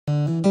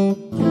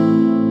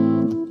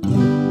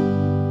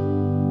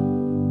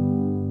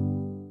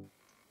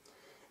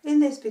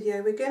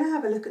video we're going to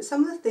have a look at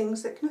some of the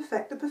things that can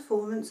affect the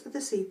performance of the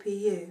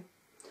CPU.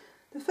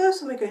 The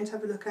first one we're going to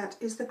have a look at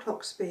is the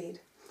clock speed.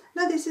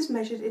 Now this is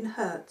measured in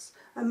hertz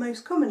and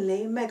most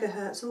commonly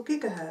megahertz or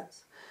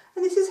gigahertz,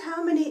 and this is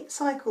how many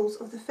cycles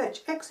of the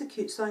fetch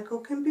execute cycle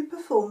can be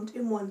performed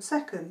in 1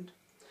 second.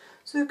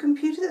 So a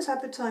computer that's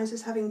advertised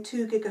as having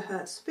 2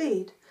 gigahertz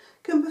speed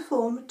can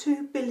perform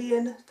 2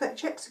 billion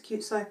fetch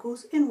execute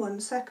cycles in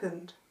 1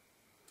 second.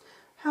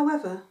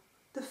 However,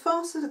 the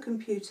faster the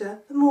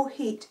computer, the more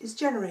heat is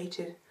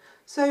generated,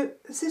 so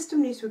the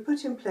system needs to be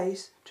put in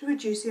place to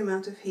reduce the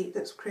amount of heat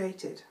that's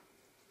created.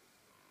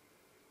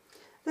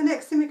 The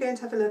next thing we're going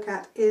to have a look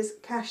at is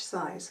cache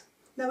size.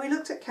 Now we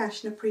looked at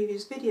cache in a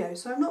previous video,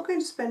 so I'm not going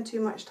to spend too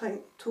much time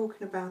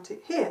talking about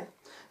it here.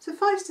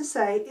 Suffice to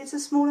say, it's a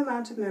small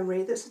amount of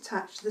memory that's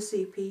attached to the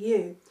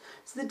CPU,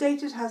 so the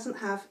data doesn't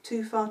have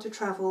too far to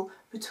travel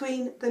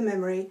between the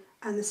memory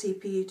and the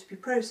CPU to be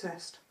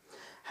processed.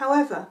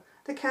 However,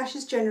 the cache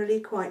is generally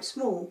quite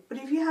small, but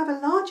if you have a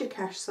larger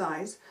cache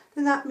size,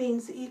 then that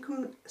means that you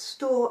can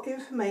store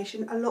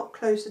information a lot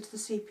closer to the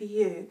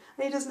CPU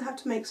and it doesn't have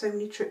to make so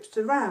many trips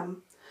to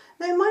RAM.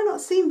 Now it might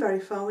not seem very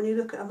far when you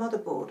look at a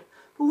motherboard,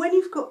 but when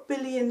you've got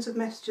billions of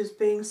messages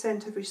being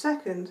sent every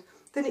second,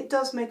 then it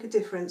does make a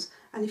difference,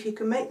 and if you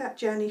can make that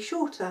journey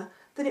shorter,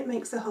 then it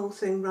makes the whole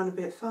thing run a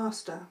bit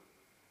faster.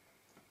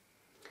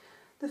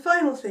 The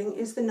final thing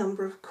is the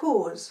number of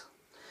cores.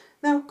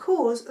 Now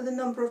cores are the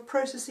number of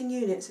processing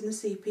units in the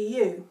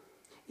CPU.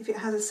 If it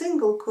has a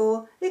single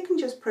core, it can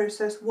just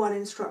process one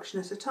instruction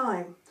at a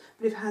time.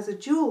 But if it has a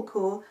dual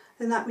core,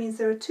 then that means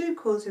there are 2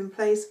 cores in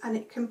place and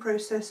it can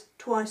process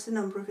twice the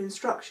number of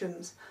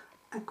instructions.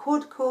 A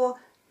quad core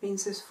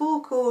means there's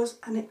 4 cores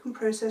and it can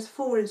process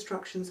 4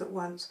 instructions at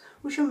once,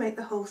 which will make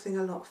the whole thing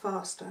a lot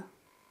faster.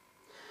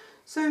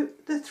 So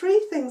the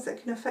 3 things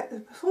that can affect the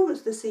performance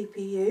of the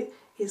CPU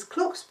is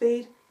clock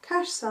speed,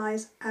 cache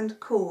size and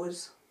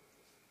cores.